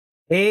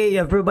Hey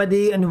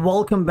everybody, and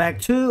welcome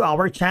back to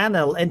our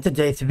channel. In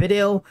today's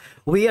video,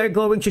 we are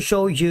going to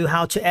show you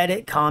how to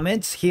edit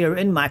comments here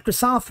in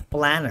Microsoft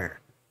Planner.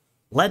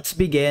 Let's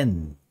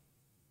begin.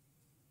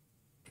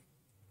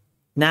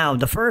 Now,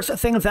 the first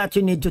thing that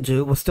you need to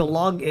do is to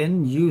log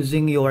in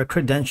using your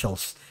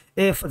credentials.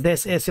 If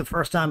this is your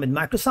first time in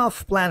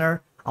Microsoft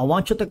Planner, I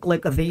want you to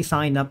click the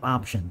sign up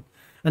option.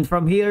 And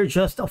from here,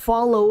 just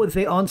follow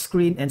the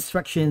on-screen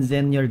instructions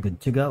and you're good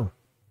to go.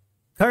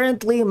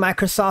 Currently,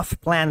 Microsoft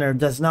Planner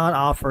does not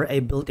offer a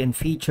built-in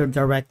feature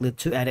directly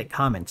to edit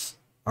comments.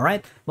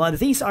 Alright, well,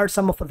 these are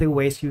some of the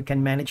ways you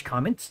can manage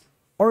comments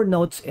or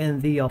notes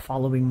in the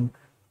following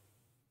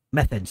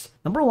methods.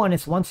 Number one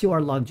is once you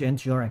are logged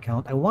into your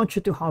account, I want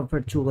you to hover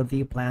to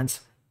the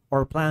plans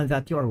or plan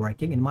that you are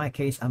working. In my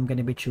case, I'm going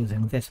to be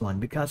choosing this one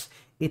because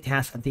it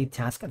has the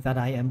task that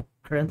I am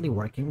currently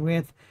working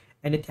with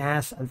and it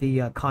has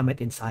the comment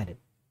inside it.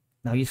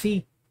 Now you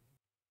see,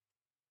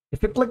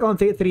 if you click on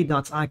the three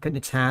dots icon,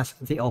 it has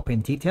the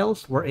open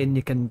details wherein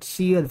you can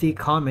see the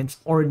comments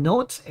or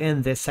notes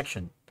in this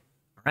section.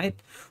 All right.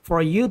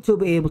 For you to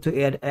be able to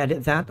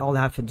edit that, all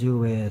I have to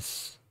do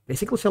is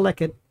basically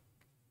select it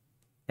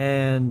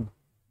and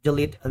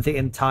delete the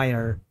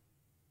entire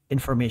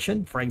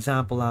information. For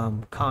example,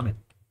 comment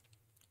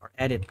or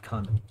edit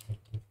comment,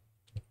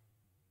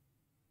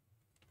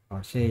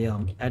 or say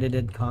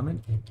edited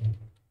comment. You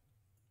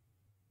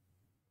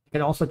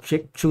can also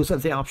choose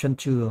the option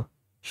to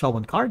show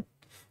on card.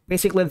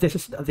 Basically, this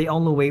is the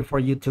only way for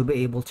you to be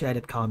able to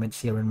edit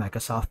comments here in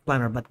Microsoft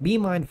Planner, but be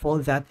mindful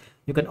that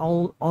you can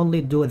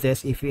only do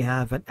this if you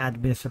have an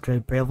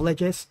administrative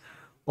privileges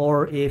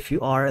or if you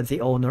are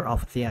the owner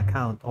of the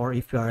account or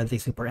if you are the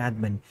super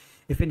admin.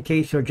 If in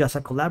case you're just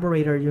a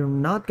collaborator, you're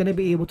not going to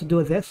be able to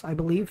do this, I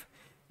believe,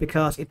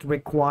 because it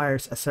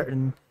requires a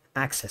certain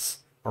access.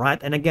 All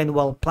right, and again,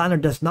 well, Planner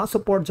does not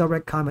support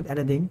direct comment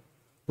editing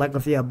like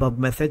with the above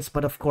methods,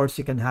 but of course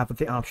you can have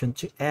the option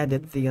to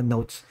edit the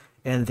notes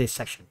in this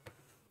section.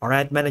 All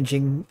right,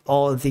 managing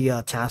all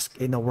the tasks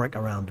in a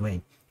workaround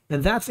way.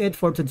 And that's it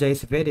for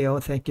today's video.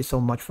 Thank you so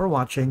much for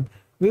watching.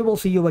 We will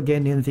see you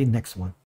again in the next one.